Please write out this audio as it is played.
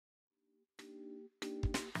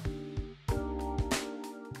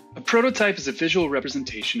prototype is a visual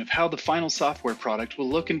representation of how the final software product will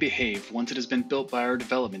look and behave once it has been built by our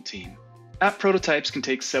development team. App prototypes can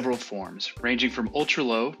take several forms, ranging from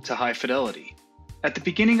ultra-low to high fidelity. At the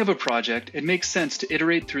beginning of a project, it makes sense to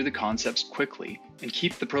iterate through the concepts quickly and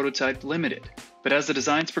keep the prototype limited. But as the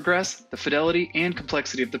designs progress, the fidelity and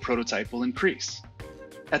complexity of the prototype will increase.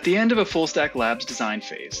 At the end of a FullStack Labs design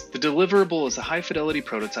phase, the deliverable is a high-fidelity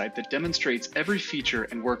prototype that demonstrates every feature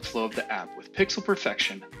and workflow of the app with pixel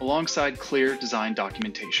perfection alongside clear design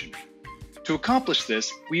documentation. To accomplish this,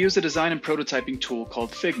 we use a design and prototyping tool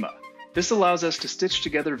called Figma. This allows us to stitch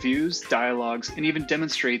together views, dialogues, and even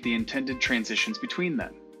demonstrate the intended transitions between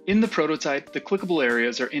them. In the prototype, the clickable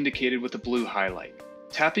areas are indicated with a blue highlight.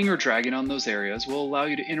 Tapping or dragging on those areas will allow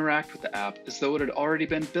you to interact with the app as though it had already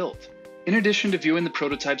been built. In addition to viewing the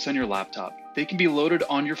prototypes on your laptop, they can be loaded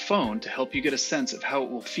on your phone to help you get a sense of how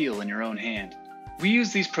it will feel in your own hand. We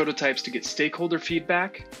use these prototypes to get stakeholder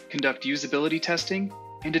feedback, conduct usability testing,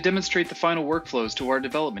 and to demonstrate the final workflows to our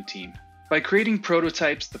development team. By creating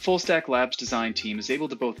prototypes, the FullStack Labs design team is able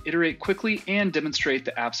to both iterate quickly and demonstrate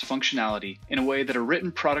the app's functionality in a way that a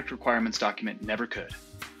written product requirements document never could.